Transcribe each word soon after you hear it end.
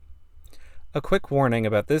A quick warning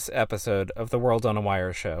about this episode of the World on a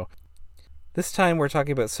Wire show. This time we're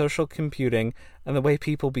talking about social computing and the way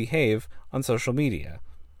people behave on social media.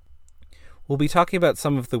 We'll be talking about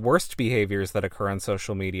some of the worst behaviors that occur on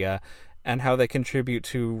social media and how they contribute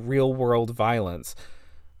to real-world violence.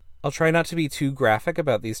 I'll try not to be too graphic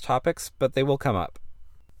about these topics, but they will come up.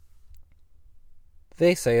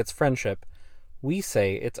 They say it's friendship. We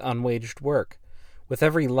say it's unwaged work. With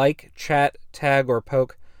every like, chat, tag, or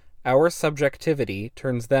poke, our subjectivity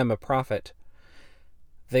turns them a profit.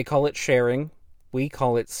 They call it sharing, we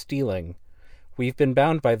call it stealing. We've been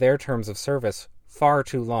bound by their terms of service far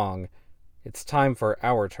too long. It's time for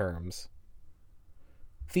our terms.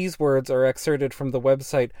 These words are excerpted from the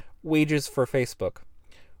website Wages for Facebook,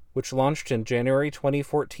 which launched in January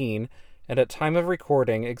 2014 and at time of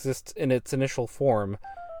recording exists in its initial form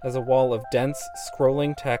as a wall of dense,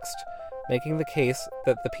 scrolling text making the case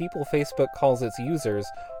that the people Facebook calls its users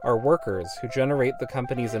are workers who generate the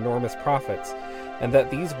company's enormous profits, and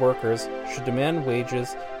that these workers should demand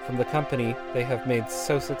wages from the company they have made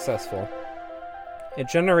so successful. It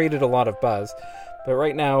generated a lot of buzz, but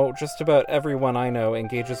right now, just about everyone I know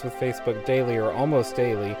engages with Facebook daily or almost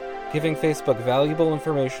daily, giving Facebook valuable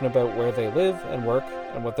information about where they live and work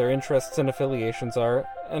and what their interests and affiliations are,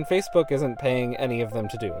 and Facebook isn't paying any of them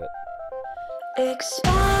to do it.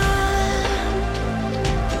 Expand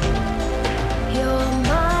your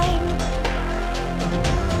mind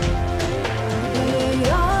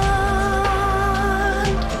beyond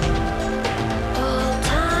all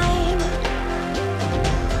time.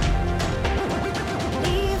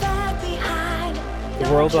 Leave it behind. The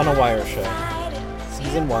World on a Wire show,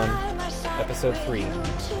 Season 1, Episode 3,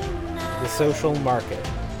 The Social Market.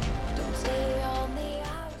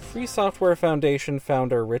 Free Software Foundation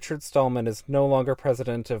founder Richard Stallman is no longer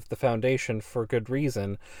president of the foundation for good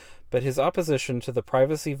reason, but his opposition to the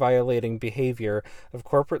privacy-violating behavior of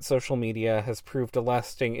corporate social media has proved a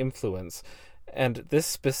lasting influence. And this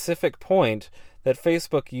specific point, that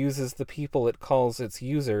Facebook uses the people it calls its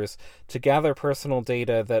users to gather personal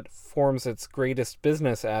data that forms its greatest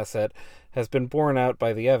business asset, has been borne out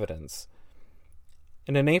by the evidence.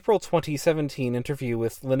 In an April 2017 interview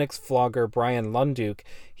with Linux vlogger Brian Lunduke,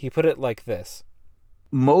 he put it like this.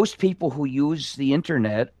 Most people who use the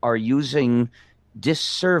internet are using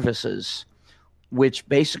disservices, which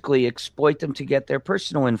basically exploit them to get their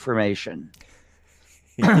personal information.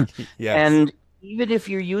 Yes. And even if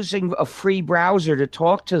you're using a free browser to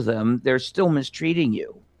talk to them, they're still mistreating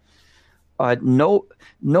you.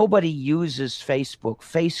 Nobody uses Facebook.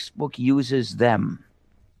 Facebook uses them.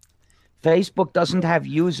 Facebook doesn't have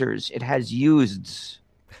users, it has useds.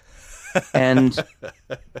 And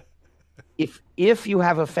if you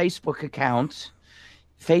have a Facebook account,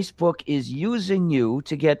 Facebook is using you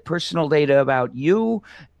to get personal data about you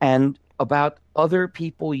and about other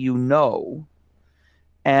people you know.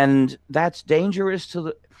 And that's dangerous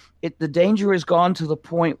the danger has gone to the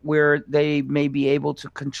point where they may be able to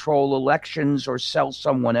control elections or sell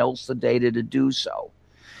someone else the data to do so.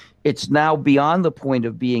 It's now beyond the point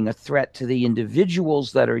of being a threat to the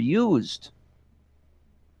individuals that are used.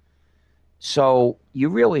 So you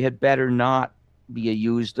really had better not be a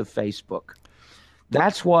used of Facebook.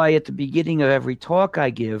 That's why at the beginning of every talk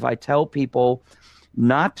I give, I tell people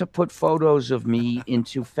not to put photos of me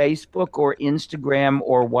into Facebook or Instagram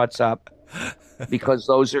or WhatsApp, because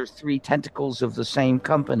those are three tentacles of the same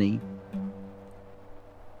company.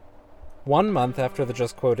 1 month after the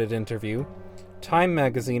just quoted interview, Time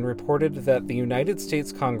magazine reported that the United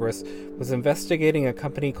States Congress was investigating a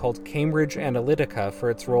company called Cambridge Analytica for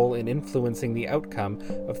its role in influencing the outcome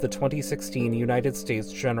of the 2016 United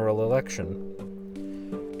States general election.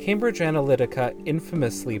 Cambridge Analytica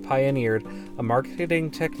infamously pioneered a marketing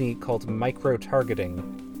technique called micro-targeting.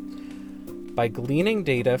 By gleaning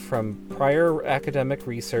data from prior academic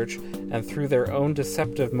research and through their own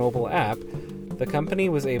deceptive mobile app, the company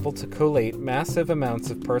was able to collate massive amounts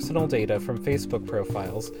of personal data from Facebook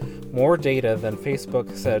profiles, more data than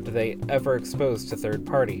Facebook said they ever exposed to third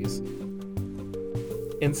parties.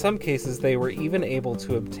 In some cases, they were even able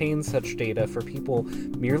to obtain such data for people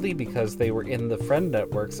merely because they were in the friend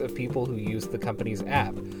networks of people who used the company's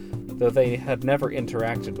app, though they had never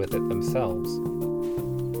interacted with it themselves.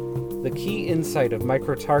 The key insight of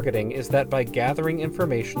micro-targeting is that by gathering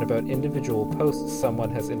information about individual posts someone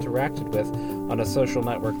has interacted with on a social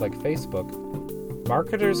network like Facebook,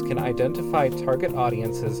 marketers can identify target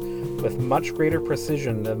audiences with much greater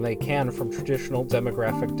precision than they can from traditional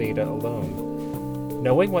demographic data alone.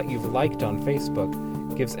 Knowing what you've liked on Facebook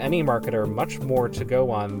gives any marketer much more to go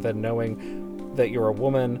on than knowing that you're a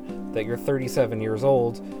woman, that you're 37 years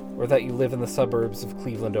old, or that you live in the suburbs of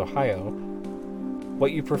Cleveland, Ohio.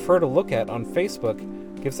 What you prefer to look at on Facebook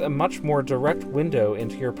gives a much more direct window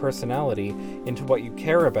into your personality, into what you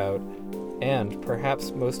care about, and, perhaps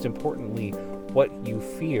most importantly, what you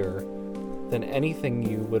fear, than anything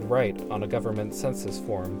you would write on a government census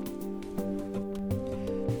form.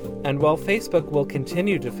 And while Facebook will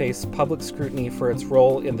continue to face public scrutiny for its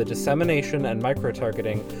role in the dissemination and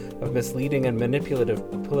micro-targeting of misleading and manipulative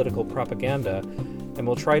political propaganda, and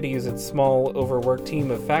will try to use its small, overworked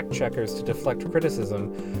team of fact-checkers to deflect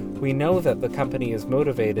criticism, we know that the company is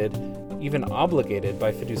motivated, even obligated by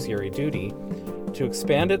fiduciary duty, to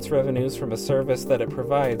expand its revenues from a service that it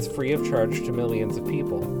provides free of charge to millions of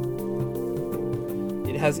people.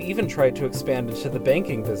 It has even tried to expand into the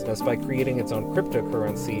banking business by creating its own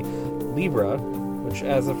cryptocurrency, Libra, which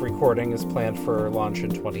as of recording is planned for launch in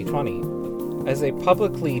 2020. As a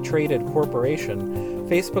publicly traded corporation,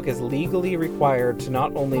 Facebook is legally required to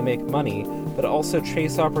not only make money, but also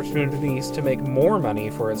chase opportunities to make more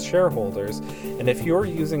money for its shareholders, and if you're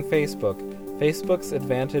using Facebook, Facebook's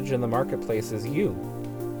advantage in the marketplace is you,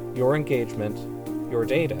 your engagement, your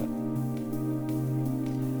data.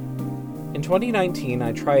 In 2019,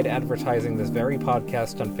 I tried advertising this very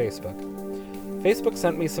podcast on Facebook. Facebook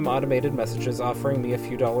sent me some automated messages offering me a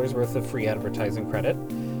few dollars worth of free advertising credit.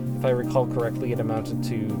 If I recall correctly, it amounted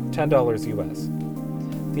to $10 US.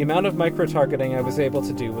 The amount of micro-targeting I was able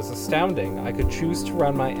to do was astounding. I could choose to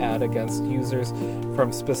run my ad against users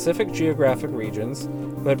from specific geographic regions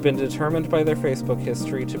who had been determined by their Facebook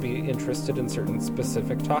history to be interested in certain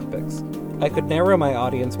specific topics. I could narrow my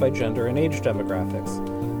audience by gender and age demographics.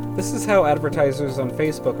 This is how advertisers on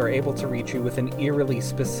Facebook are able to reach you with an eerily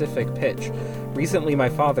specific pitch. Recently, my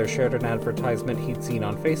father shared an advertisement he'd seen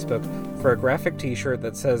on Facebook for a graphic t-shirt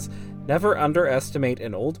that says, "Never underestimate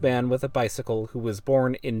an old man with a bicycle who was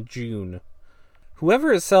born in June."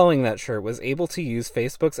 Whoever is selling that shirt was able to use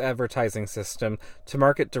Facebook's advertising system to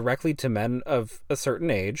market directly to men of a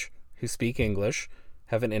certain age, who speak English,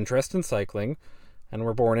 have an interest in cycling, and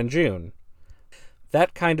were born in June.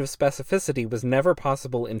 That kind of specificity was never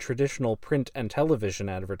possible in traditional print and television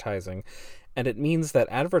advertising, and it means that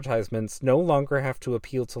advertisements no longer have to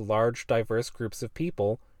appeal to large, diverse groups of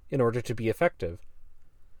people in order to be effective.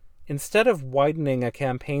 Instead of widening a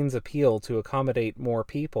campaign's appeal to accommodate more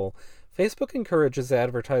people, Facebook encourages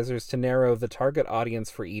advertisers to narrow the target audience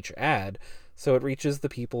for each ad so it reaches the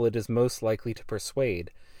people it is most likely to persuade.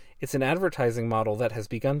 It's an advertising model that has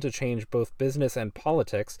begun to change both business and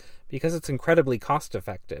politics because it's incredibly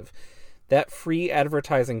cost-effective. That free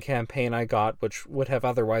advertising campaign I got, which would have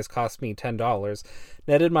otherwise cost me $10,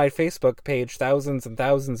 netted my Facebook page thousands and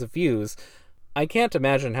thousands of views. I can't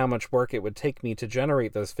imagine how much work it would take me to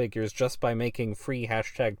generate those figures just by making free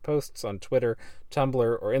hashtagged posts on Twitter, Tumblr,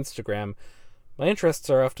 or Instagram. My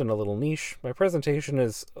interests are often a little niche, my presentation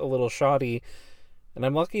is a little shoddy, and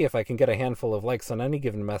I'm lucky if I can get a handful of likes on any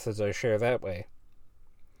given message I share that way.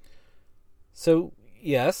 So,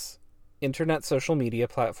 yes, internet social media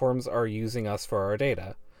platforms are using us for our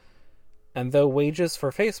data. And though wages for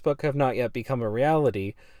Facebook have not yet become a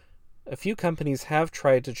reality, a few companies have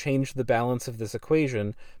tried to change the balance of this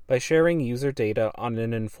equation by sharing user data on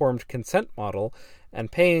an informed consent model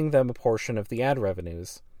and paying them a portion of the ad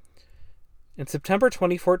revenues. In September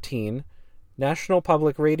 2014, National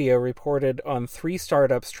Public Radio reported on 3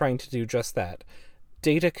 startups trying to do just that: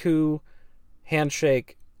 Dataku,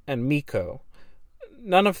 Handshake, and Miko.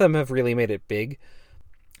 None of them have really made it big.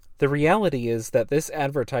 The reality is that this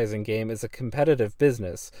advertising game is a competitive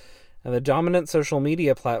business, and the dominant social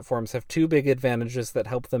media platforms have 2 big advantages that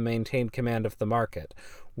help them maintain command of the market.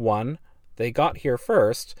 1, they got here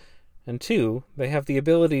first, and 2, they have the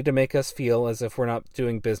ability to make us feel as if we're not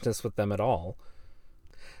doing business with them at all.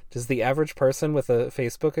 Does the average person with a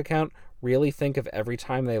Facebook account really think of every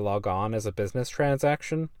time they log on as a business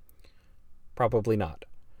transaction? Probably not.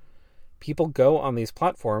 People go on these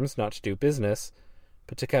platforms not to do business,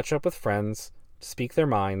 but to catch up with friends, to speak their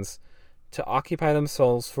minds, to occupy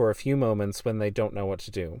themselves for a few moments when they don't know what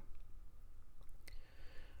to do.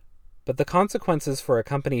 But the consequences for a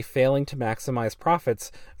company failing to maximize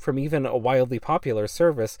profits from even a wildly popular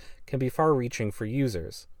service can be far-reaching for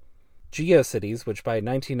users. GeoCities, which by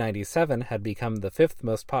 1997 had become the 5th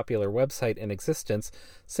most popular website in existence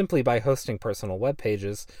simply by hosting personal web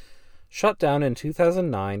pages, shut down in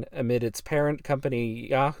 2009 amid its parent company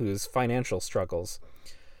Yahoo's financial struggles.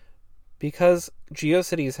 Because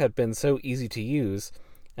GeoCities had been so easy to use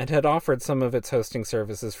and had offered some of its hosting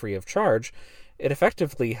services free of charge, it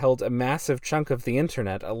effectively held a massive chunk of the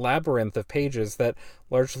internet, a labyrinth of pages that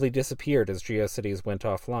largely disappeared as GeoCities went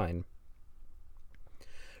offline.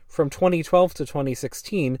 From 2012 to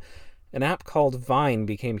 2016, An app called Vine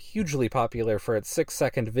became hugely popular for its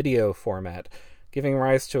 6-second video format, giving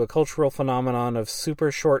rise to a cultural phenomenon of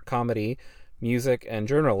super short comedy, music, and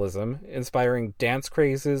journalism, inspiring dance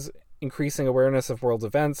crazes, increasing awareness of world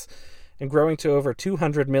events, and growing to over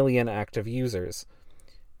 200 million active users.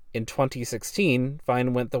 In 2016,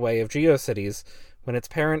 Vine went the way of GeoCities when its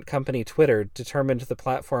parent company Twitter determined the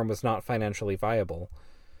platform was not financially viable.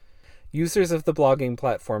 Users of the blogging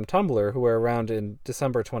platform Tumblr, who were around in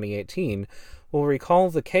December 2018, will recall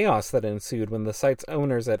the chaos that ensued when the site's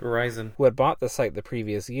owners at Verizon, who had bought the site the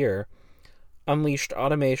previous year, unleashed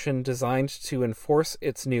automation designed to enforce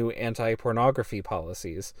its new anti-pornography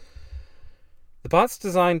policies. The bots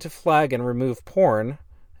designed to flag and remove porn,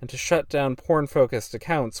 and to shut down porn-focused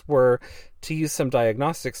accounts were, to use some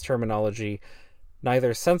diagnostics terminology,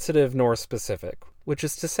 neither sensitive nor specific, which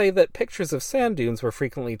is to say that pictures of sand dunes were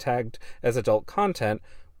frequently tagged as adult content,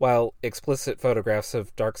 while explicit photographs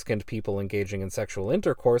of dark-skinned people engaging in sexual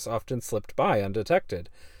intercourse often slipped by undetected.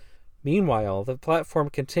 Meanwhile, the platform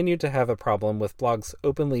continued to have a problem with blogs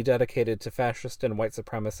openly dedicated to fascist and white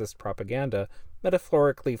supremacist propaganda,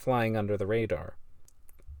 metaphorically flying under the radar.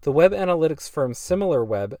 The web analytics firm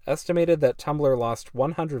SimilarWeb estimated that Tumblr lost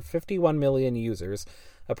 151 million users,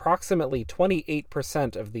 approximately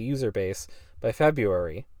 28% of the user base, by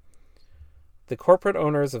February. The corporate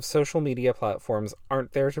owners of social media platforms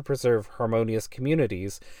aren't there to preserve harmonious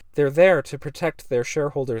communities, they're there to protect their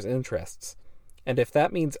shareholders' interests. And if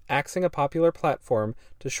that means axing a popular platform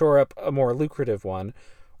to shore up a more lucrative one,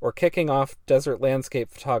 or kicking off desert landscape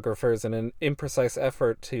photographers in an imprecise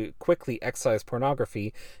effort to quickly excise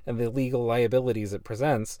pornography and the legal liabilities it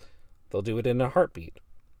presents, they'll do it in a heartbeat.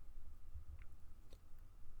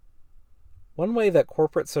 One way that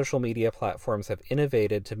corporate social media platforms have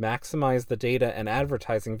innovated to maximize the data and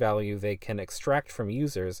advertising value they can extract from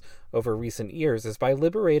users over recent years is by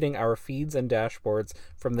liberating our feeds and dashboards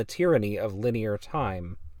from the tyranny of linear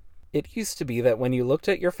time. It used to be that when you looked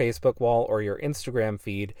at your Facebook wall or your Instagram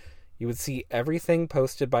feed, you would see everything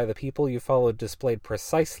posted by the people you followed displayed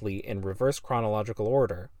precisely in reverse chronological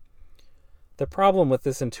order. The problem with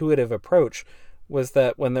this intuitive approach was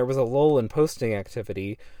that when there was a lull in posting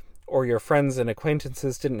activity, or your friends and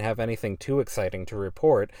acquaintances didn't have anything too exciting to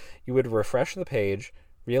report, you would refresh the page,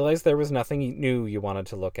 realize there was nothing new you wanted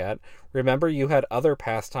to look at, remember you had other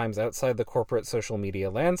pastimes outside the corporate social media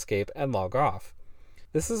landscape, and log off.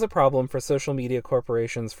 This is a problem for social media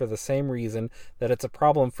corporations for the same reason that it's a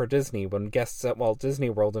problem for Disney when guests at Walt Disney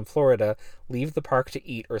World in Florida leave the park to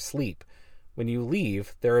eat or sleep. When you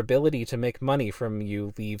leave, their ability to make money from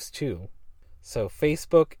you leaves too. So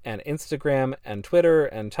Facebook and Instagram and Twitter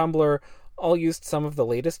and Tumblr all used some of the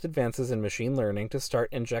latest advances in machine learning to start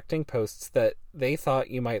injecting posts that they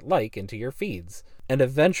thought you might like into your feeds. And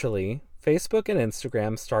eventually, Facebook and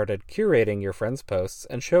Instagram started curating your friends' posts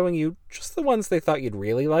and showing you just the ones they thought you'd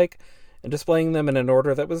really like, and displaying them in an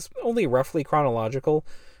order that was only roughly chronological,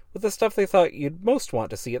 with the stuff they thought you'd most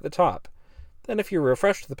want to see at the top. Then if you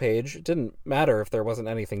refreshed the page, it didn't matter if there wasn't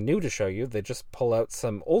anything new to show you, they'd just pull out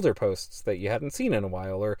some older posts that you hadn't seen in a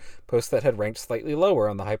while, or posts that had ranked slightly lower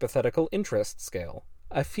on the hypothetical interest scale.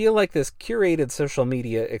 I feel like this curated social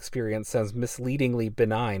media experience sounds misleadingly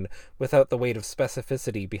benign without the weight of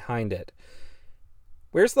specificity behind it.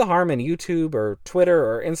 Where's the harm in YouTube or Twitter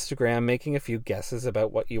or Instagram making a few guesses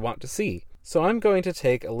about what you want to see? So I'm going to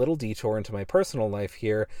take a little detour into my personal life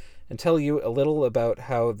here and tell you a little about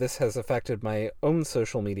how this has affected my own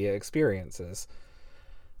social media experiences.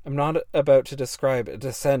 I'm not about to describe a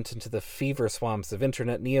descent into the fever swamps of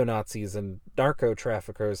internet neo-Nazis and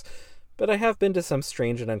narco-traffickers, but I have been to some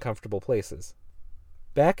strange and uncomfortable places.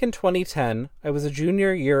 Back in 2010, I was a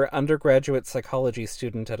junior year undergraduate psychology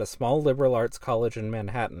student at a small liberal arts college in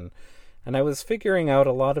Manhattan, and I was figuring out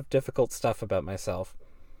a lot of difficult stuff about myself.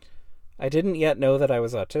 I didn't yet know that I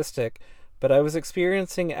was autistic, but I was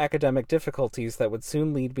experiencing academic difficulties that would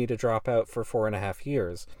soon lead me to drop out for 4.5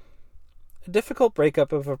 years. A difficult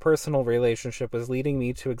breakup of a personal relationship was leading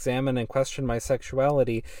me to examine and question my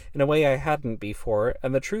sexuality in a way I hadn't before,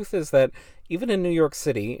 and the truth is that, even in New York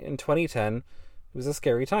City, in 2010, it was a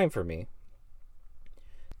scary time for me.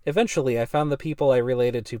 Eventually, I found the people I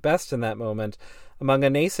related to best in that moment among a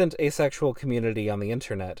nascent asexual community on the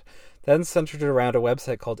internet, then centered around a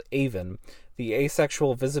website called AVEN, the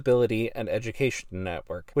Asexual Visibility and Education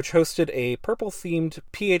Network, which hosted a purple-themed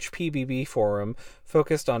PHPBB forum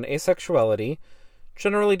focused on asexuality,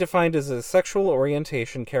 generally defined as a sexual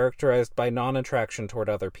orientation characterized by non-attraction toward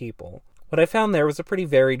other people. What I found there was a pretty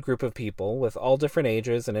varied group of people, with all different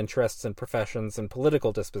ages and interests and professions and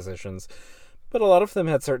political dispositions, but a lot of them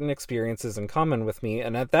had certain experiences in common with me,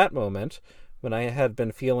 and at that moment, When I had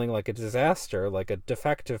been feeling like a disaster, like a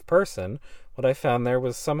defective person, what I found there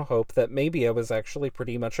was some hope that maybe I was actually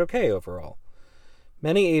pretty much okay overall.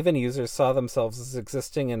 Many AVEN users saw themselves as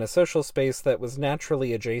existing in a social space that was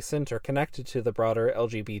naturally adjacent or connected to the broader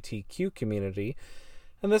LGBTQ community,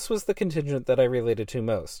 and this was the contingent that I related to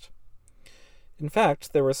most. In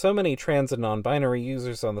fact, there were so many trans and non-binary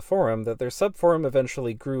users on the forum that their subforum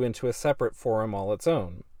eventually grew into a separate forum all its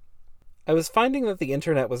own. I was finding that the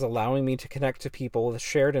internet was allowing me to connect to people with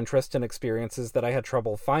shared interests and experiences that I had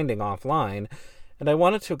trouble finding offline, and I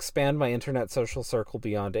wanted to expand my internet social circle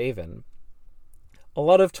beyond AVEN. A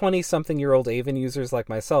lot of 20-something-year-old AVEN users like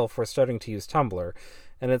myself were starting to use Tumblr,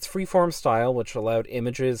 and its freeform style, which allowed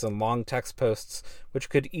images and long text posts which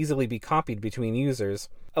could easily be copied between users,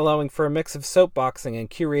 allowing for a mix of soapboxing and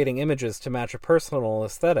curating images to match a personal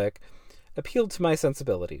aesthetic, appealed to my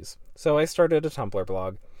sensibilities, so I started a Tumblr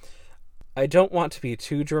blog. I don't want to be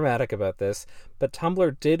too dramatic about this, but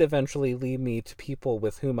Tumblr did eventually lead me to people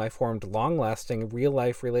with whom I formed long-lasting,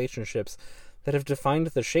 real-life relationships that have defined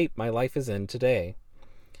the shape my life is in today.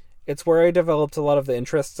 It's where I developed a lot of the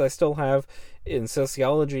interests I still have in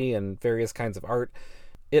sociology and various kinds of art.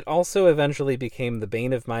 It also eventually became the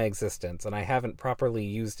bane of my existence, and I haven't properly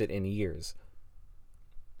used it in years.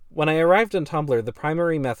 When I arrived on Tumblr, the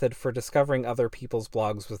primary method for discovering other people's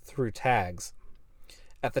blogs was through tags.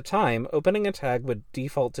 At the time, opening a tag would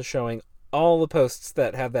default to showing all the posts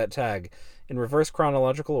that had that tag, in reverse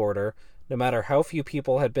chronological order, no matter how few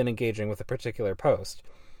people had been engaging with a particular post.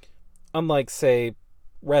 Unlike, say,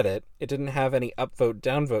 Reddit, it didn't have any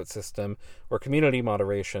upvote-downvote system or community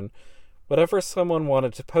moderation. Whatever someone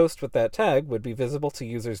wanted to post with that tag would be visible to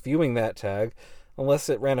users viewing that tag, unless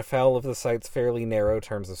it ran afoul of the site's fairly narrow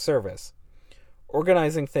terms of service.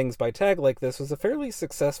 Organizing things by tag like this was a fairly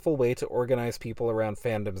successful way to organize people around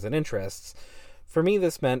fandoms and interests. For me,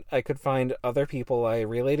 this meant I could find other people I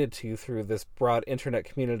related to through this broad internet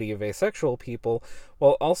community of asexual people,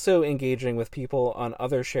 while also engaging with people on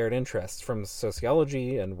other shared interests, from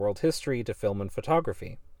sociology and world history to film and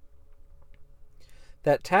photography.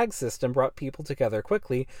 That tag system brought people together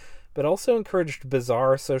quickly, but also encouraged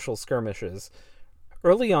bizarre social skirmishes.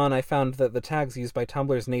 Early on, I found that the tags used by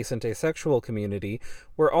Tumblr's nascent asexual community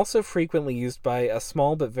were also frequently used by a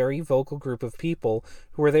small but very vocal group of people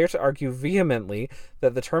who were there to argue vehemently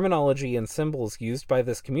that the terminology and symbols used by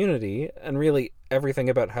this community, and really everything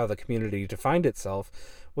about how the community defined itself,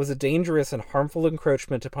 was a dangerous and harmful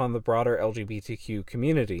encroachment upon the broader LGBTQ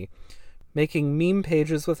community, making meme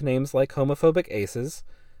pages with names like homophobic aces,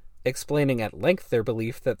 explaining at length their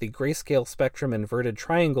belief that the grayscale spectrum inverted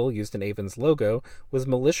triangle used in AVEN's logo was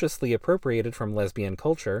maliciously appropriated from lesbian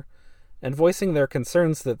culture, and voicing their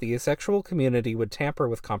concerns that the asexual community would tamper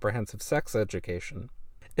with comprehensive sex education.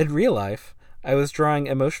 In real life, I was drawing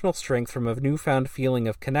emotional strength from a newfound feeling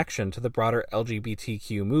of connection to the broader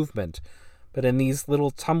LGBTQ movement, but in these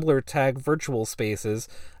little Tumblr tag virtual spaces,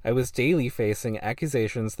 I was daily facing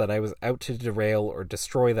accusations that I was out to derail or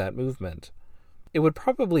destroy that movement. It would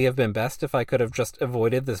probably have been best if I could have just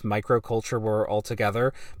avoided this microculture war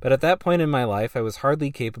altogether, but at that point in my life I was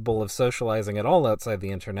hardly capable of socializing at all outside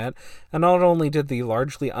the internet, and not only did the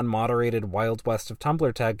largely unmoderated Wild West of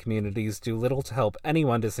Tumblr tag communities do little to help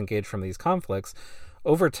anyone disengage from these conflicts,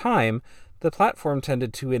 over time, the platform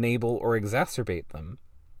tended to enable or exacerbate them.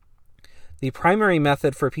 The primary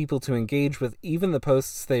method for people to engage with even the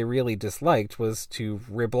posts they really disliked was to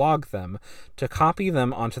reblog them, to copy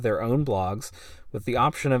them onto their own blogs, with the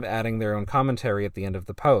option of adding their own commentary at the end of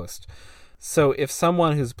the post. So if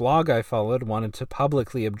someone whose blog I followed wanted to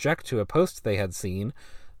publicly object to a post they had seen,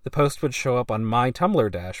 the post would show up on my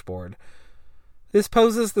Tumblr dashboard. This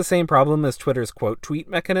poses the same problem as Twitter's quote-tweet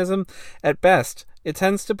mechanism. At best, it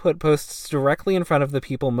tends to put posts directly in front of the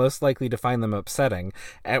people most likely to find them upsetting.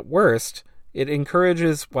 At worst, it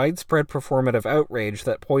encourages widespread performative outrage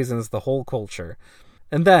that poisons the whole culture.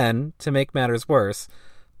 And then, to make matters worse,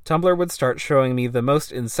 Tumblr would start showing me the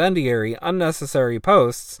most incendiary, unnecessary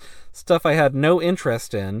posts, stuff I had no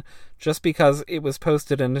interest in, just because it was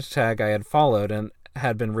posted in a tag I had followed and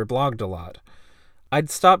had been reblogged a lot. I'd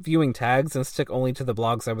stop viewing tags and stick only to the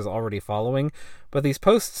blogs I was already following, but these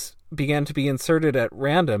posts began to be inserted at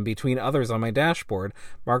random between others on my dashboard,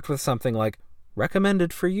 marked with something like,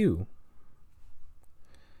 "Recommended for you."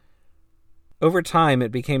 Over time,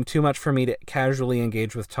 it became too much for me to casually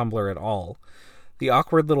engage with Tumblr at all. The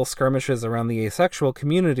awkward little skirmishes around the asexual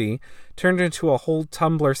community turned into a whole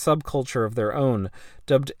Tumblr subculture of their own,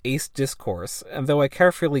 dubbed Ace Discourse, and though I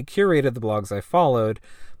carefully curated the blogs I followed,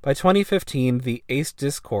 By 2015, the Ace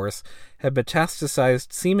discourse had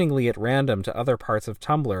metastasized seemingly at random to other parts of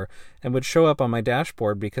Tumblr and would show up on my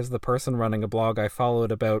dashboard because the person running a blog I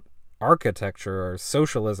followed about architecture or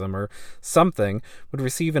socialism or something would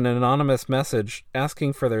receive an anonymous message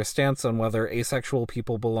asking for their stance on whether asexual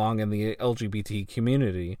people belong in the LGBT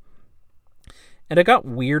community. And it got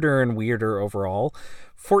weirder and weirder overall.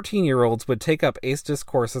 14-year-olds would take up Ace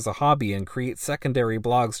discourse as a hobby and create secondary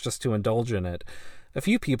blogs just to indulge in it. A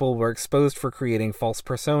few people were exposed for creating false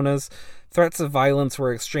personas, threats of violence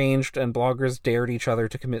were exchanged, and bloggers dared each other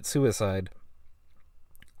to commit suicide.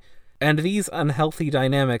 And these unhealthy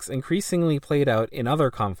dynamics increasingly played out in other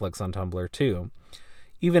conflicts on Tumblr too,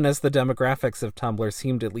 even as the demographics of Tumblr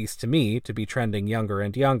seemed, at least to me, to be trending younger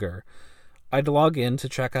and younger. I'd log in to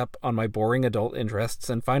check up on my boring adult interests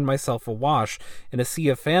and find myself awash in a sea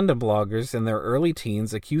of fandom bloggers in their early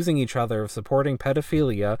teens accusing each other of supporting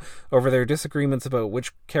pedophilia over their disagreements about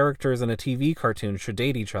which characters in a TV cartoon should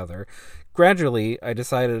date each other. Gradually, I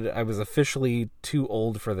decided I was officially too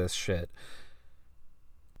old for this shit.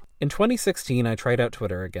 In 2016, I tried out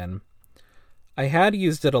Twitter again. I had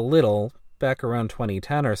used it a little, back around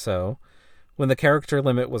 2010 or so, when the character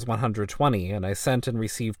limit was 120, and I sent and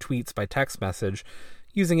received tweets by text message,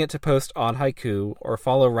 using it to post odd haiku or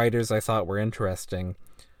follow writers I thought were interesting.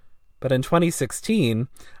 But in 2016,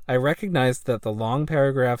 I recognized that the long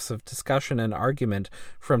paragraphs of discussion and argument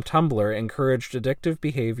from Tumblr encouraged addictive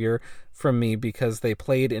behavior from me because they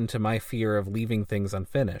played into my fear of leaving things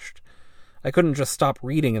unfinished. I couldn't just stop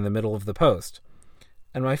reading in the middle of the post.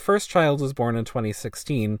 And my first child was born in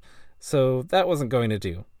 2016, so that wasn't going to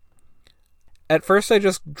do. At first, I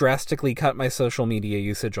just drastically cut my social media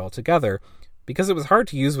usage altogether, because it was hard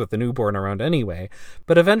to use with the newborn around anyway,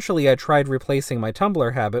 but eventually I tried replacing my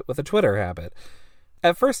Tumblr habit with a Twitter habit.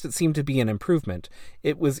 At first, it seemed to be an improvement.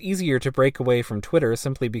 It was easier to break away from Twitter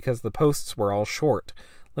simply because the posts were all short,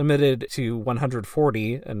 limited to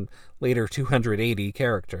 140 and later 280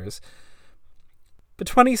 characters. But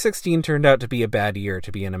 2016 turned out to be a bad year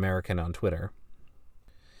to be an American on Twitter.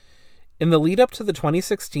 In the lead-up to the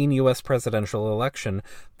 2016 U.S. presidential election,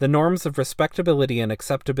 the norms of respectability and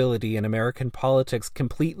acceptability in American politics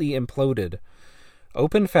completely imploded.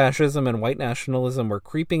 Open fascism and white nationalism were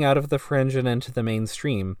creeping out of the fringe and into the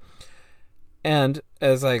mainstream. And,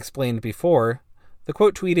 as I explained before, the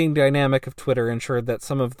quote-tweeting dynamic of Twitter ensured that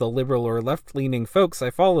some of the liberal or left-leaning folks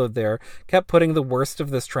I followed there kept putting the worst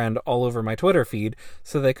of this trend all over my Twitter feed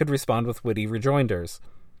so they could respond with witty rejoinders.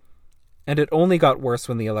 And it only got worse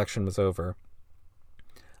when the election was over.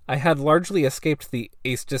 I had largely escaped the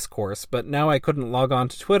Ace discourse, but now I couldn't log on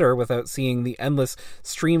to Twitter without seeing the endless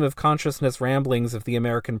stream of consciousness ramblings of the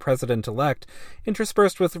American president-elect,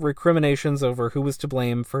 interspersed with recriminations over who was to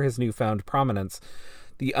blame for his newfound prominence.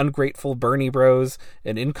 The ungrateful Bernie bros,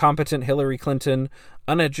 an incompetent Hillary Clinton,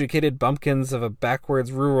 uneducated bumpkins of a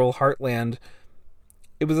backwards rural heartland.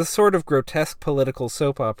 It was a sort of grotesque political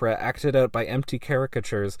soap opera acted out by empty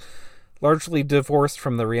caricatures, largely divorced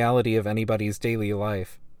from the reality of anybody's daily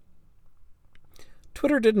life.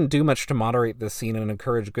 Twitter didn't do much to moderate this scene and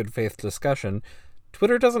encourage good faith discussion.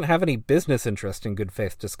 Twitter doesn't have any business interest in good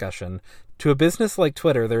faith discussion. To a business like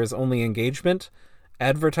Twitter, there is only engagement,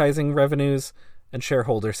 advertising revenues, and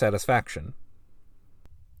shareholder satisfaction.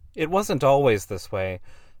 It wasn't always this way.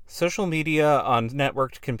 Social media on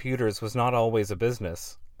networked computers was not always a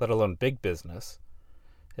business, let alone big business.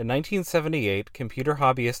 In 1978, computer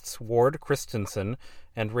hobbyists Ward Christensen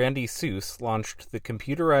and Randy Seuss launched the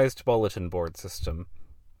computerized bulletin board system.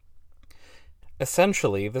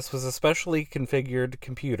 Essentially, this was a specially configured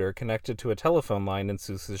computer connected to a telephone line in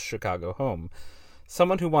Seuss's Chicago home.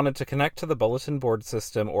 Someone who wanted to connect to the bulletin board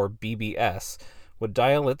system, or BBS, would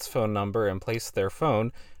dial its phone number and place their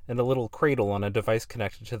phone in a little cradle on a device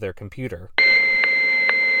connected to their computer.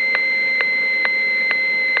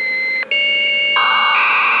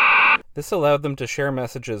 This allowed them to share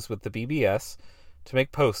messages with the BBS, to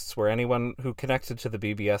make posts where anyone who connected to the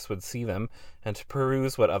BBS would see them, and to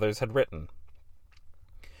peruse what others had written.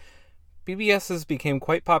 BBSs became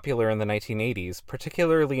quite popular in the 1980s,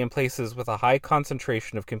 particularly in places with a high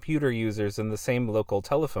concentration of computer users in the same local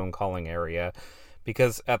telephone calling area,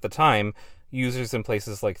 because, at the time, users in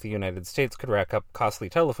places like the United States could rack up costly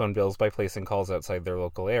telephone bills by placing calls outside their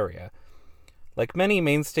local area. Like many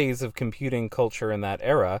mainstays of computing culture in that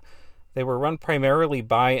era, they were run primarily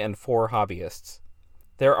by and for hobbyists.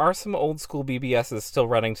 There are some old-school BBSs still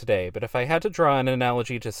running today, but if I had to draw an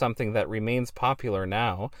analogy to something that remains popular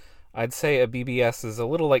now, I'd say a BBS is a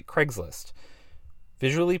little like Craigslist.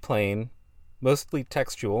 Visually plain, mostly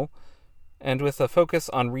textual, and with a focus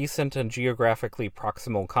on recent and geographically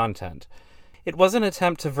proximal content. It was an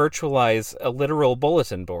attempt to virtualize a literal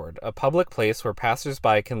bulletin board, a public place where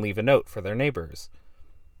passersby can leave a note for their neighbors.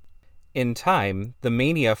 In time, the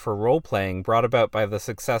mania for role-playing brought about by the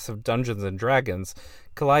success of Dungeons & Dragons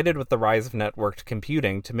collided with the rise of networked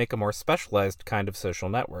computing to make a more specialized kind of social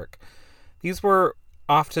network. These were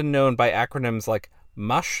often known by acronyms like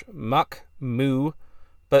MUSH, MUCK, MOO,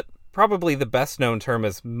 but probably the best-known term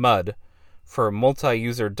is MUD, for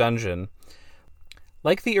multi-user dungeon.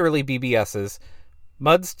 Like the early BBSs,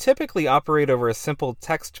 MUDs typically operate over a simple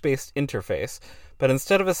text-based interface, but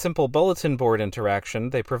instead of a simple bulletin board interaction,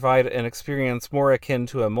 they provide an experience more akin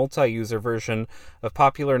to a multi-user version of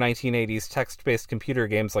popular 1980s text-based computer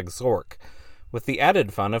games like Zork, with the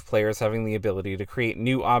added fun of players having the ability to create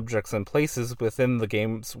new objects and places within the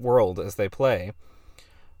game's world as they play.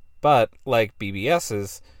 But, like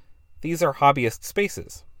BBSs, these are hobbyist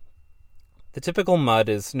spaces. The typical MUD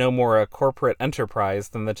is no more a corporate enterprise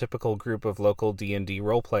than the typical group of local D&D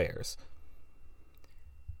role players.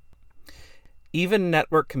 Even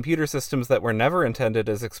network computer systems that were never intended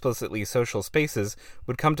as explicitly social spaces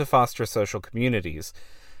would come to foster social communities.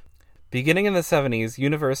 Beginning in the 70s,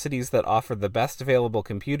 universities that offered the best available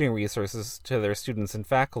computing resources to their students and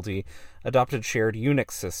faculty adopted shared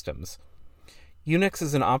Unix systems. Unix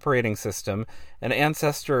is an operating system, an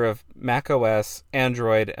ancestor of macOS,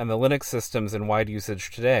 Android, and the Linux systems in wide usage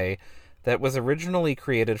today, that was originally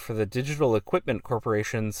created for the Digital Equipment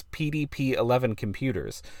Corporation's PDP-11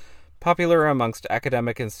 computers, popular amongst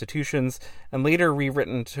academic institutions, and later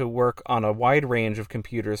rewritten to work on a wide range of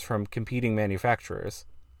computers from competing manufacturers.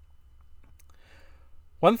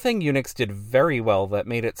 One thing Unix did very well that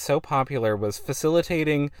made it so popular was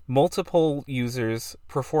facilitating multiple users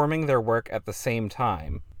performing their work at the same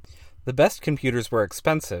time. The best computers were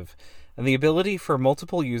expensive, and the ability for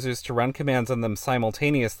multiple users to run commands on them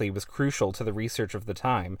simultaneously was crucial to the research of the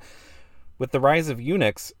time. With the rise of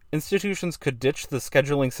Unix, institutions could ditch the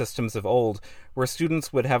scheduling systems of old, where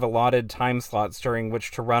students would have allotted time slots during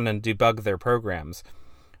which to run and debug their programs.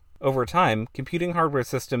 Over time, computing hardware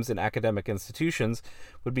systems in academic institutions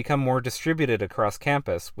would become more distributed across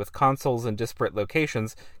campus, with consoles in disparate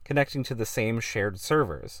locations connecting to the same shared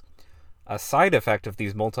servers. A side effect of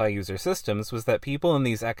these multi-user systems was that people in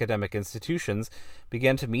these academic institutions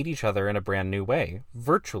began to meet each other in a brand new way,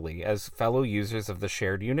 virtually, as fellow users of the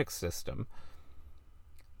shared Unix system.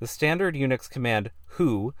 The standard Unix command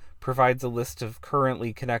who provides a list of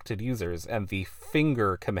currently connected users, and the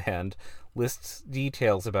finger command lists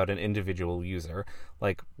details about an individual user,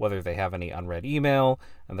 like whether they have any unread email,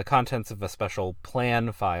 and the contents of a special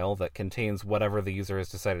plan file that contains whatever the user has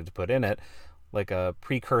decided to put in it, like a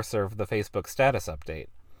precursor of the Facebook status update.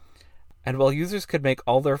 And while users could make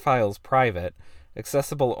all their files private,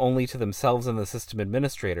 accessible only to themselves and the system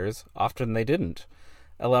administrators, often they didn't,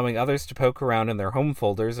 allowing others to poke around in their home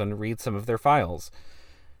folders and read some of their files.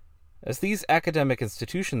 As these academic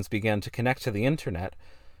institutions began to connect to the internet,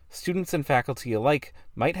 students and faculty alike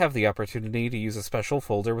might have the opportunity to use a special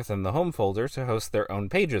folder within the home folder to host their own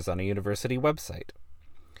pages on a university website.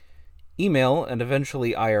 Email, and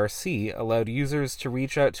eventually IRC, allowed users to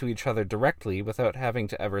reach out to each other directly without having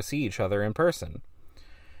to ever see each other in person.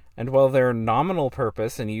 And while their nominal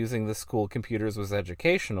purpose in using the school computers was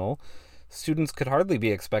educational, students could hardly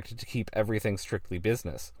be expected to keep everything strictly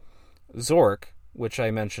business. Zork, which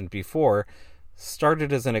I mentioned before,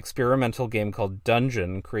 started as an experimental game called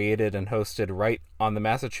Dungeon, created and hosted right on the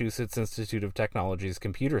Massachusetts Institute of Technology's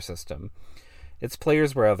computer system. Its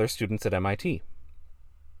players were other students at MIT.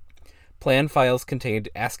 Plan files contained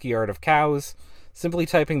ASCII art of cows. Simply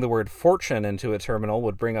typing the word fortune into a terminal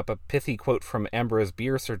would bring up a pithy quote from Ambrose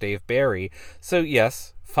Bierce or Dave Barry, so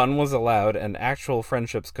yes, fun was allowed and actual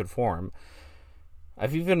friendships could form.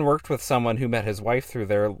 I've even worked with someone who met his wife through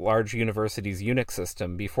their large university's Unix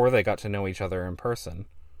system before they got to know each other in person.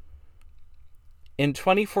 In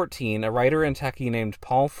 2014, a writer and techie named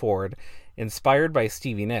Paul Ford, inspired by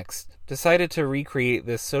Stevie Nicks, decided to recreate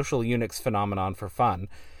this social Unix phenomenon for fun.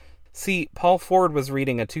 See, Paul Ford was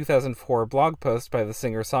reading a 2004 blog post by the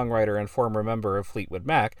singer-songwriter and former member of Fleetwood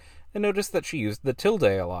Mac, and noticed that she used the tilde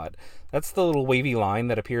a lot. That's the little wavy line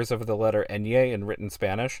that appears over the letter ñ in written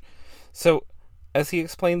Spanish. So, as he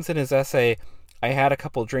explains in his essay, I had a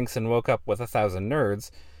couple drinks and woke up with 1,000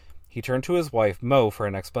 nerds, he turned to his wife, Mo, for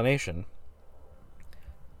an explanation.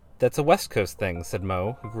 That's a West Coast thing, said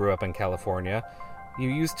Mo, who grew up in California. You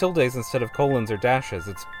use tildes instead of colons or dashes.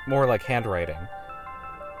 It's more like handwriting.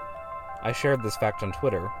 I shared this fact on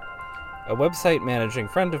Twitter. A website managing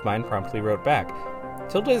friend of mine promptly wrote back,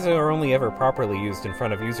 tildes are only ever properly used in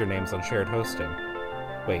front of usernames on shared hosting.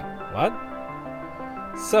 Wait, what?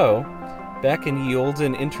 So, Back in ye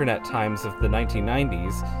olden internet times of the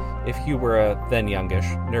 1990s, if you were a then youngish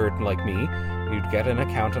nerd like me, you'd get an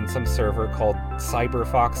account on some server called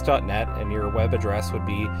cyberfox.net, and your web address would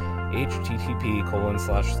be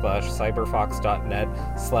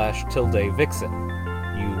http://cyberfox.net/vixen.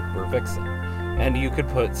 You were Vixen. And you could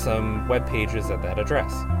put some web pages at that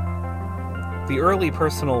address. The early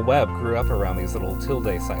personal web grew up around these little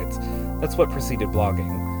tilde sites. That's what preceded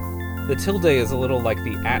blogging. The tilde is a little like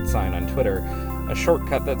the @ sign on Twitter, a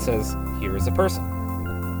shortcut that says, here is a person.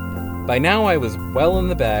 By now I was well in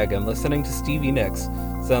the bag and listening to Stevie Nicks.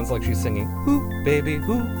 Sounds like she's singing, hoo, baby,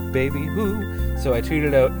 hoo. So I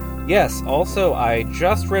tweeted out, yes, also I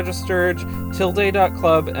just registered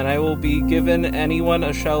tilde.club and I will be given anyone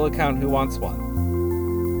a shell account who wants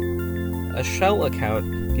one. A shell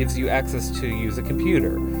account gives you access to use a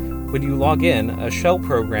computer. When you log in, a shell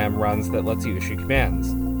program runs that lets you issue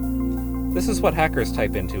commands. This is what hackers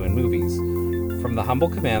type into in movies. From the humble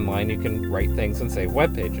command line, you can write things and save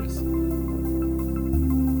web pages.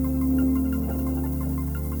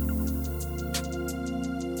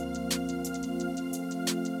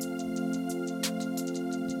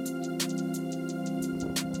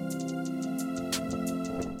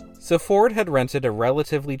 So Ford had rented a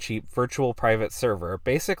relatively cheap virtual private server,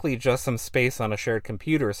 basically just some space on a shared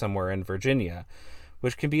computer somewhere in Virginia,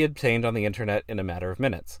 which can be obtained on the internet in a matter of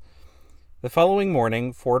minutes. The following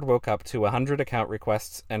morning, Ford woke up to 100 account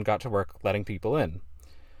requests and got to work letting people in.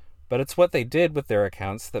 But it's what they did with their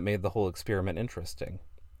accounts that made the whole experiment interesting.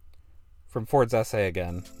 From Ford's essay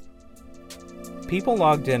again. People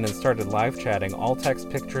logged in and started live chatting all text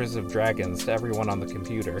pictures of dragons to everyone on the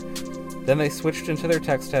computer. Then they switched into their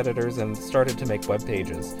text editors and started to make web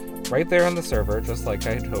pages, right there on the server, just like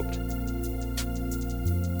I had hoped.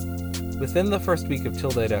 Within the first week of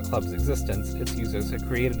tilde.club's existence, its users had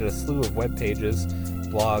created a slew of web pages,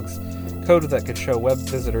 blogs, code that could show web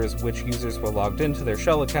visitors which users were logged into their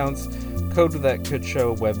shell accounts, code that could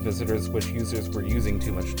show web visitors which users were using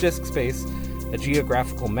too much disk space, a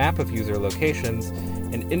geographical map of user locations,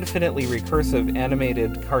 an infinitely recursive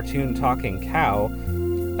animated cartoon talking cow,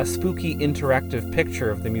 a spooky interactive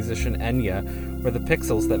picture of the musician Enya, where the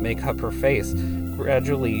pixels that make up her face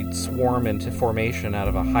gradually swarm into formation out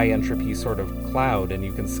of a high-entropy sort of cloud, and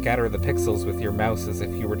you can scatter the pixels with your mouse as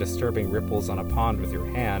if you were disturbing ripples on a pond with your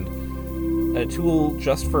hand. A tool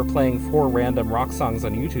just for playing 4 random rock songs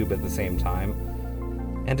on YouTube at the same time.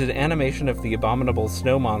 And an animation of the abominable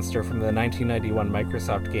snow monster from the 1991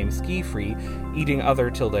 Microsoft game Ski Free eating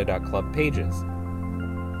other tilde.club pages.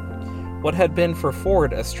 What had been for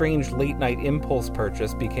Ford a strange late-night impulse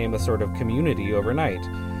purchase became a sort of community overnight.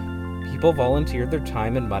 People volunteered their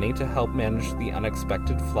time and money to help manage the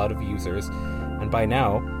unexpected flood of users, and by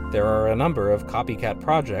now, there are a number of copycat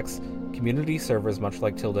projects, community servers much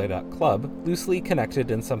like tilde.club, loosely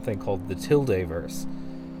connected in something called the Tildeverse.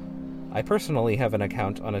 I personally have an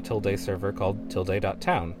account on a tilde server called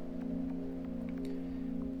tilde.town.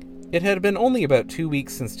 It had been only about 2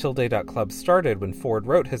 weeks since tilde.club started when Ford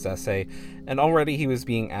wrote his essay, and already he was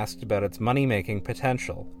being asked about its money-making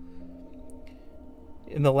potential.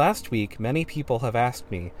 In the last week, many people have asked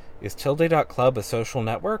me, is tilde.club a social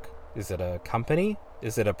network? Is it a company?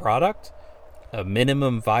 Is it a product? A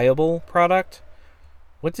minimum viable product?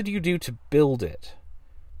 What did you do to build it?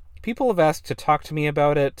 People have asked to talk to me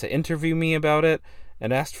about it, to interview me about it,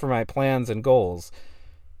 and asked for my plans and goals.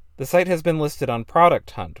 The site has been listed on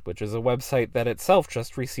Product Hunt, which is a website that itself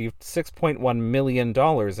just received $6.1 million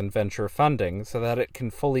in venture funding so that it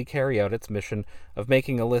can fully carry out its mission of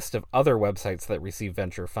making a list of other websites that receive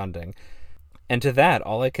venture funding. And to that,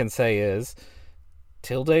 all I can say is,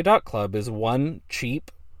 tilde.club is one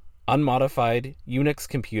cheap, unmodified Unix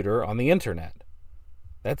computer on the internet.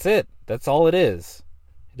 That's it. That's all it is.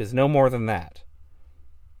 It is no more than that.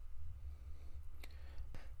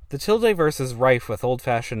 The Tildeverse is rife with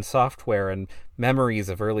old-fashioned software and memories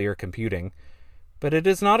of earlier computing, but it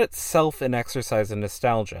is not itself an exercise in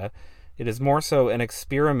nostalgia. It is more so an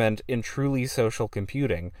experiment in truly social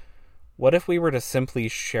computing. What if we were to simply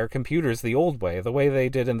share computers the old way, the way they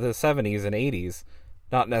did in the 70s and 80s?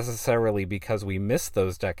 Not necessarily because we missed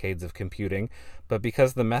those decades of computing, but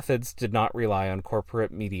because the methods did not rely on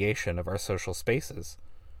corporate mediation of our social spaces.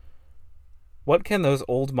 What can those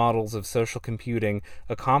old models of social computing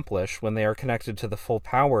accomplish when they are connected to the full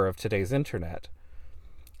power of today's internet?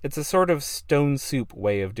 It's a sort of stone soup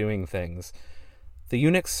way of doing things. The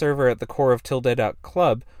Unix server at the core of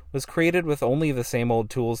tilde.club was created with only the same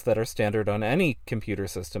old tools that are standard on any computer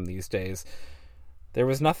system these days. There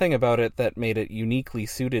was nothing about it that made it uniquely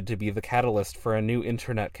suited to be the catalyst for a new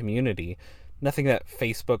internet community, nothing that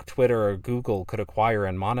Facebook, Twitter, or Google could acquire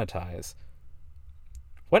and monetize.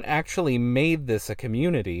 What actually made this a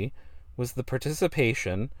community was the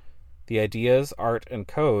participation, the ideas, art, and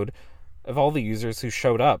code of all the users who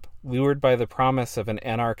showed up, lured by the promise of an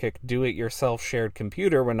anarchic do-it-yourself shared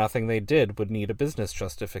computer when nothing they did would need a business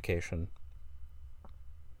justification.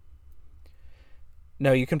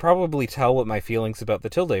 Now, you can probably tell what my feelings about the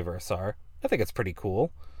Tildeverse are. I think it's pretty cool.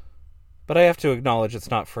 But I have to acknowledge it's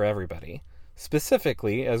not for everybody.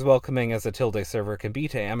 Specifically, as welcoming as a Tilde server can be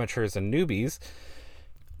to amateurs and newbies,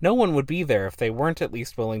 no one would be there if they weren't at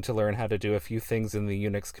least willing to learn how to do a few things in the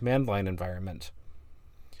Unix command line environment.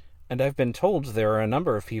 And I've been told there are a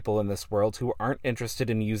number of people in this world who aren't interested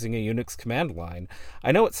in using a Unix command line.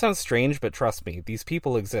 I know it sounds strange, but trust me, these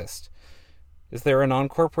people exist. Is there a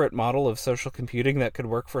non-corporate model of social computing that could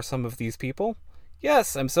work for some of these people?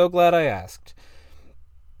 Yes, I'm so glad I asked.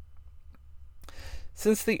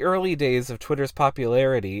 Since the early days of Twitter's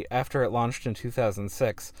popularity after it launched in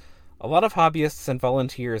 2006, a lot of hobbyists and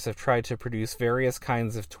volunteers have tried to produce various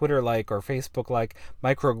kinds of Twitter-like or Facebook-like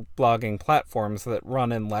microblogging platforms that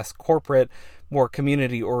run in less corporate, more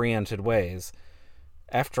community-oriented ways.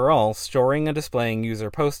 After all, storing and displaying user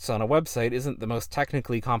posts on a website isn't the most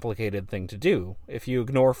technically complicated thing to do, if you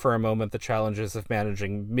ignore for a moment the challenges of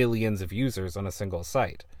managing millions of users on a single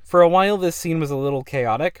site. For a while this scene was a little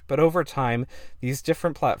chaotic, but over time, these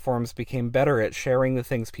different platforms became better at sharing the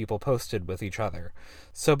things people posted with each other.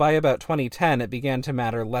 So by about 2010, it began to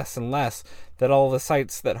matter less and less that all the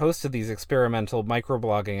sites that hosted these experimental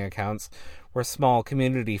microblogging accounts were small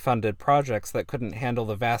community-funded projects that couldn't handle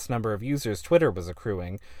the vast number of users Twitter was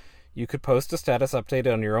accruing. You could post a status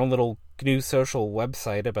update on your own little GNU social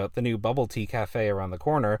website about the new bubble tea cafe around the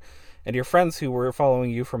corner, and your friends who were following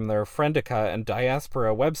you from their Friendica and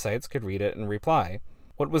Diaspora websites could read it and reply.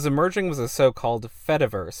 What was emerging was a so-called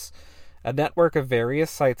Fediverse, a network of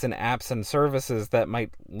various sites and apps and services that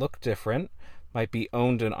might look different, might be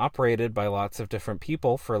owned and operated by lots of different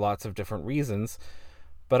people for lots of different reasons,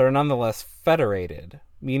 but are nonetheless federated,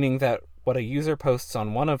 meaning that what a user posts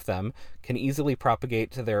on one of them can easily propagate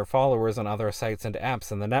to their followers on other sites and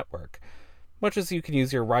apps in the network, much as you can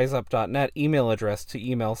use your riseup.net email address to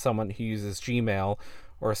email someone who uses Gmail,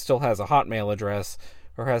 or still has a Hotmail address,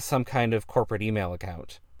 or has some kind of corporate email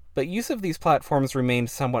account. But use of these platforms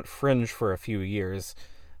remained somewhat fringe for a few years.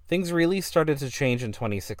 Things really started to change in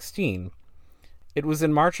 2016. It was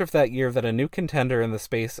in March of that year that a new contender in the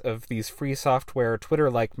space of these free software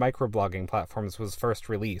Twitter-like microblogging platforms was first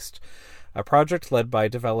released, a project led by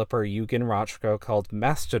developer Eugen Rochko called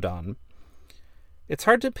Mastodon. It's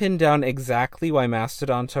hard to pin down exactly why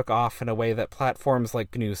Mastodon took off in a way that platforms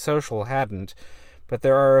like GNU Social hadn't, but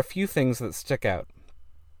there are a few things that stick out.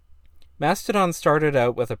 Mastodon started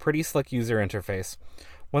out with a pretty slick user interface,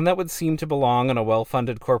 one that would seem to belong on a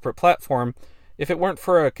well-funded corporate platform if it weren't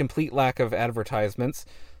for a complete lack of advertisements,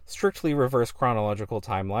 strictly reverse chronological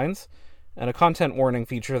timelines, and a content warning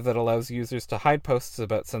feature that allows users to hide posts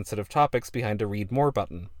about sensitive topics behind a Read More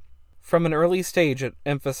button. From an early stage, it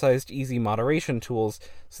emphasized easy moderation tools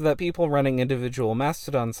so that people running individual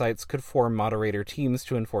Mastodon sites could form moderator teams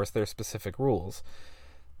to enforce their specific rules.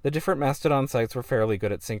 The different Mastodon sites were fairly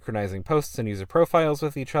good at synchronizing posts and user profiles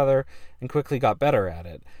with each other, and quickly got better at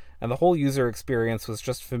it, and the whole user experience was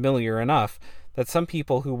just familiar enough that some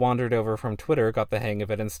people who wandered over from Twitter got the hang of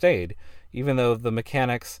it and stayed, even though the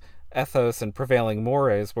mechanics, ethos, and prevailing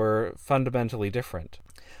mores were fundamentally different.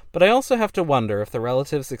 But I also have to wonder if the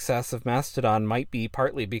relative success of Mastodon might be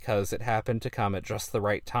partly because it happened to come at just the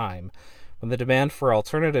right time, when the demand for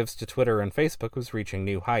alternatives to Twitter and Facebook was reaching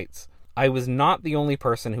new heights. I was not the only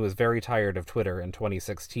person who was very tired of Twitter in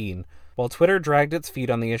 2016. While Twitter dragged its feet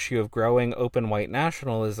on the issue of growing open white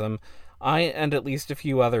nationalism, I and at least a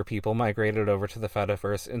few other people migrated over to the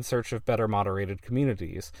Fediverse in search of better moderated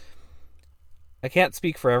communities. I can't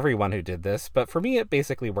speak for everyone who did this, but for me it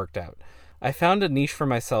basically worked out. I found a niche for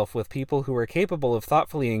myself with people who were capable of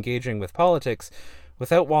thoughtfully engaging with politics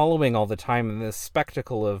without wallowing all the time in this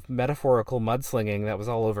spectacle of metaphorical mudslinging that was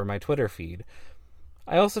all over my Twitter feed.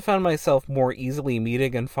 I also found myself more easily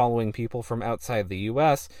meeting and following people from outside the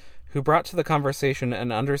US who brought to the conversation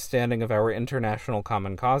an understanding of our international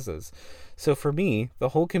common causes. So for me, the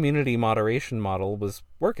whole community moderation model was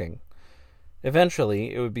working.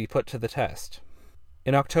 Eventually, it would be put to the test.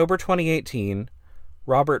 In October 2018,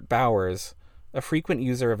 Robert Bowers, a frequent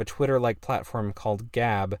user of a Twitter-like platform called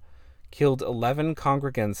Gab, killed 11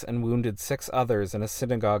 congregants and wounded 6 others in a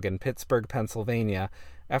synagogue in Pittsburgh, Pennsylvania,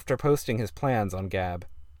 after posting his plans on Gab.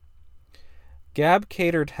 Gab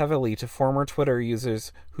catered heavily to former Twitter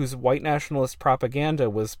users whose white nationalist propaganda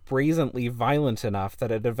was brazenly violent enough that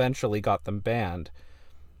it eventually got them banned.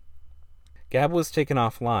 Gab was taken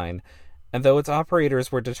offline, And though its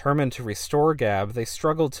operators were determined to restore Gab, they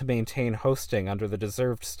struggled to maintain hosting under the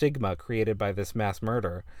deserved stigma created by this mass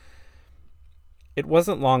murder. It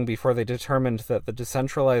wasn't long before they determined that the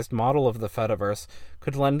decentralized model of the Fediverse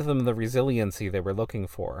could lend them the resiliency they were looking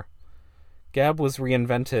for. Gab was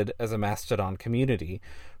reinvented as a Mastodon community,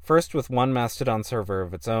 first with one Mastodon server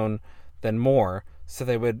of its own, then more, so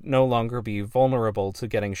they would no longer be vulnerable to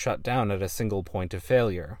getting shut down at a single point of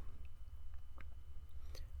failure.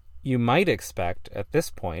 You might expect, at this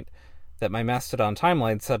point, that my Mastodon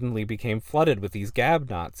timeline suddenly became flooded with these Gab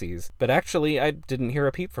Nazis, but actually I didn't hear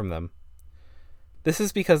a peep from them. This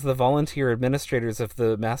is because the volunteer administrators of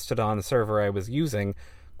the Mastodon server I was using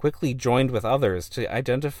quickly joined with others to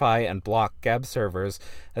identify and block Gab servers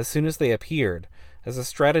as soon as they appeared, as a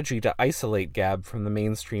strategy to isolate Gab from the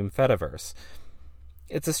mainstream Fediverse.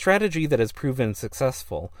 It's a strategy that has proven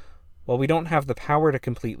successful. While we don't have the power to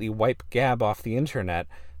completely wipe Gab off the internet,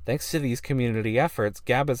 thanks to these community efforts,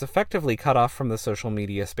 Gab is effectively cut off from the social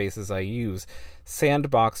media spaces I use,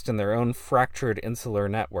 sandboxed in their own fractured insular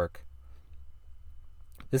network.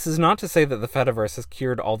 This is not to say that the Fediverse has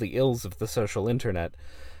cured all the ills of the social internet.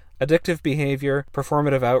 Addictive behavior,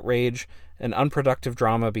 performative outrage, and unproductive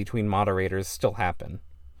drama between moderators still happen.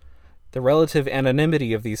 The relative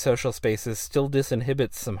anonymity of these social spaces still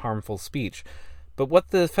disinhibits some harmful speech, but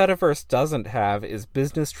what the Fediverse doesn't have is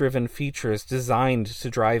business-driven features designed to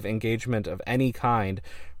drive engagement of any kind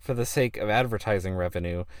for the sake of advertising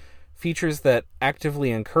revenue, features that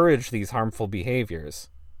actively encourage these harmful behaviors.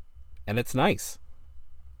 And it's nice.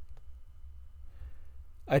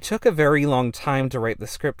 I took a very long time to write the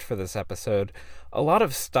script for this episode. A lot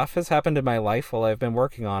of stuff has happened in my life while I've been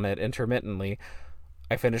working on it intermittently.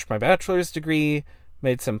 I finished my bachelor's degree,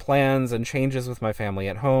 made some plans and changes with my family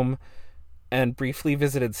at home, and briefly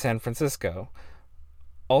visited San Francisco.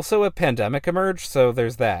 Also, a pandemic emerged, so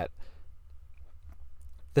there's that.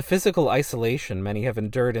 The physical isolation many have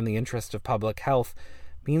endured in the interest of public health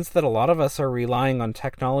means that a lot of us are relying on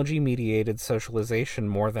technology-mediated socialization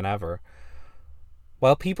more than ever.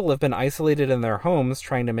 While people have been isolated in their homes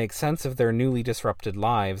trying to make sense of their newly disrupted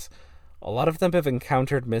lives, a lot of them have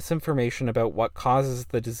encountered misinformation about what causes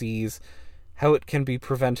the disease, how it can be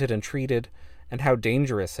prevented and treated, and how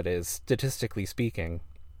dangerous it is, statistically speaking.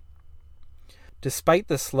 Despite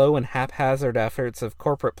the slow and haphazard efforts of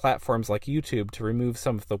corporate platforms like YouTube to remove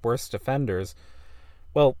some of the worst offenders,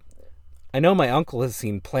 well, I know my uncle has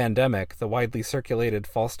seen Plandemic, the widely circulated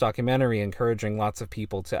false documentary encouraging lots of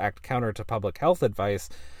people to act counter to public health advice,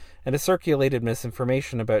 and has circulated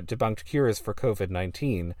misinformation about debunked cures for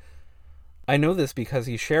COVID-19. I know this because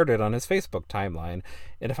he shared it on his Facebook timeline,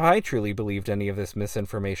 and if I truly believed any of this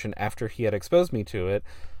misinformation after he had exposed me to it,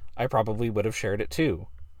 I probably would have shared it too.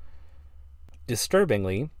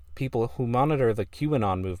 Disturbingly, people who monitor the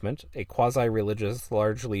QAnon movement, a quasi-religious,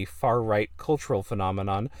 largely far-right cultural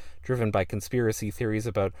phenomenon driven by conspiracy theories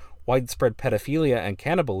about widespread pedophilia and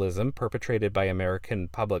cannibalism perpetrated by American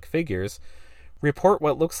public figures, report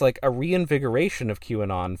what looks like a reinvigoration of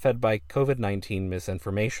QAnon fed by COVID-19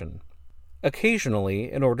 misinformation.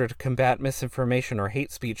 Occasionally, in order to combat misinformation or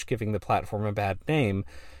hate speech giving the platform a bad name,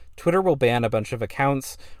 Twitter will ban a bunch of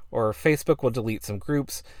accounts, or Facebook will delete some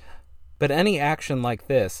groups, but any action like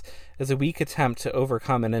this is a weak attempt to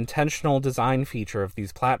overcome an intentional design feature of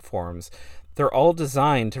these platforms. They're all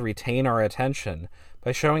designed to retain our attention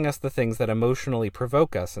by showing us the things that emotionally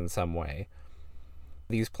provoke us in some way.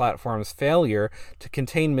 These platforms' failure to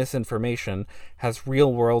contain misinformation has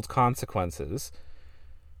real-world consequences.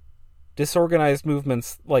 Disorganized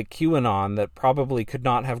movements like QAnon that probably could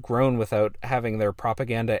not have grown without having their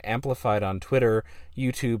propaganda amplified on Twitter,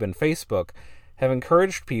 YouTube, and Facebook have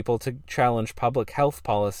encouraged people to challenge public health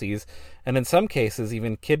policies and in some cases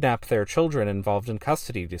even kidnap their children involved in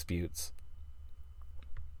custody disputes.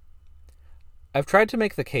 I've tried to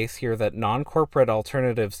make the case here that non-corporate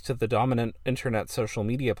alternatives to the dominant internet social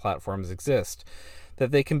media platforms exist, that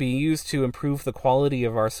they can be used to improve the quality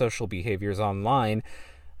of our social behaviors online,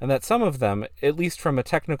 and that some of them, at least from a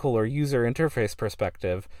technical or user interface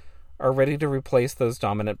perspective, are ready to replace those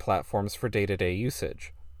dominant platforms for day-to-day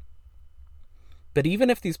usage. But even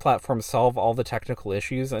if these platforms solve all the technical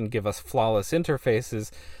issues and give us flawless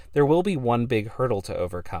interfaces, there will be one big hurdle to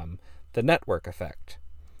overcome: the network effect.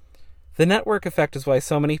 The network effect is why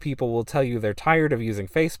so many people will tell you they're tired of using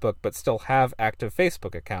Facebook but still have active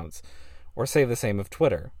Facebook accounts, or say the same of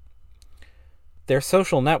Twitter. They're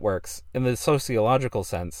social networks, in the sociological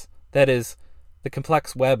sense, that is, the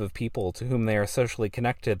complex web of people to whom they are socially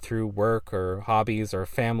connected through work or hobbies or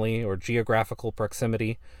family or geographical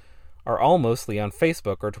proximity, are all mostly on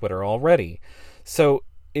Facebook or Twitter already. So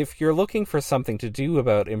if you're looking for something to do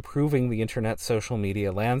about improving the internet social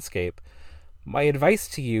media landscape, my advice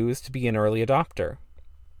to you is to be an early adopter.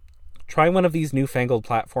 Try one of these newfangled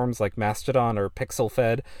platforms like Mastodon or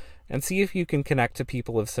PixelFed and see if you can connect to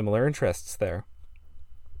people of similar interests there.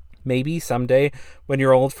 Maybe someday, when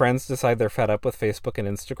your old friends decide they're fed up with Facebook and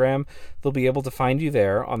Instagram, they'll be able to find you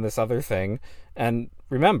there on this other thing. And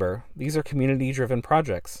remember, these are community-driven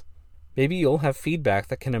projects. Maybe you'll have feedback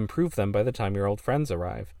that can improve them by the time your old friends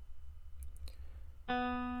arrive.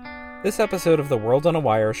 This episode of the World on a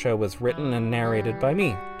Wire show was written and narrated by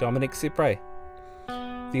me, Dominic Cypre.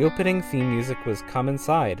 The opening theme music was Come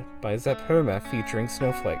Inside by Zepp Herma featuring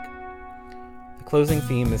Snowflake. The closing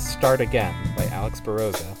theme is Start Again by Alex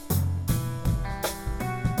Baroza.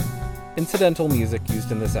 Incidental music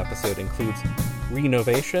used in this episode includes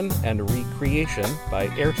Renovation and Recreation by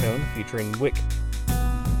Airtone featuring Wick.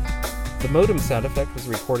 The modem sound effect was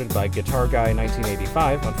recorded by Guitar Guy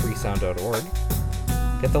 1985 on freesound.org.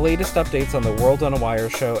 Get the latest updates on the World on a Wire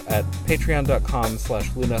show at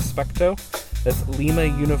patreon.com/lunaspecto. That's Lima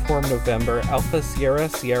Uniform November Alpha Sierra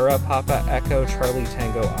Sierra Papa Echo Charlie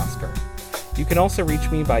Tango Oscar. You can also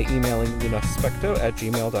reach me by emailing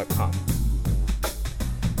lunaspecto@gmail.com.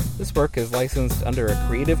 This work is licensed under a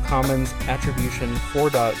Creative Commons Attribution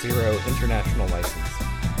 4.0 International License.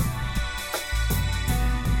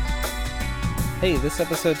 Hey, this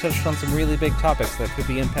episode touched on some really big topics that could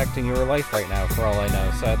be impacting your life right now, for all I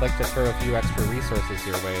know, so I'd like to throw a few extra resources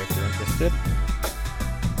your way if you're interested.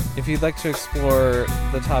 If you'd like to explore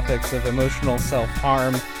the topics of emotional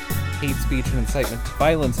self-harm, hate speech, and incitement to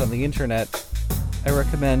violence on the internet, I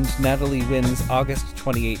recommend Natalie Wynn's August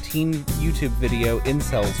 2018 YouTube video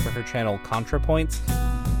Incels for her channel ContraPoints.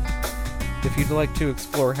 If you'd like to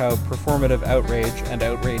explore how performative outrage and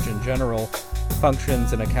outrage in general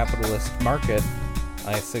functions in a capitalist market,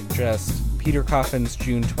 I suggest Peter Coffin's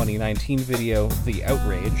June 2019 video The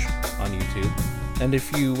Outrage on YouTube. And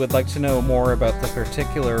if you would like to know more about the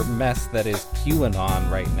particular mess that is QAnon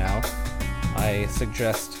right now, I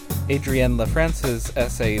suggest Adrienne Lafrance's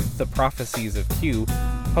essay The Prophecies of Q,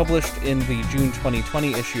 published in the June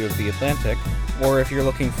 2020 issue of The Atlantic, or if you're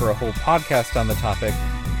looking for a whole podcast on the topic,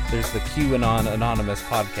 there's the QAnon Anonymous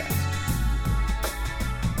podcast.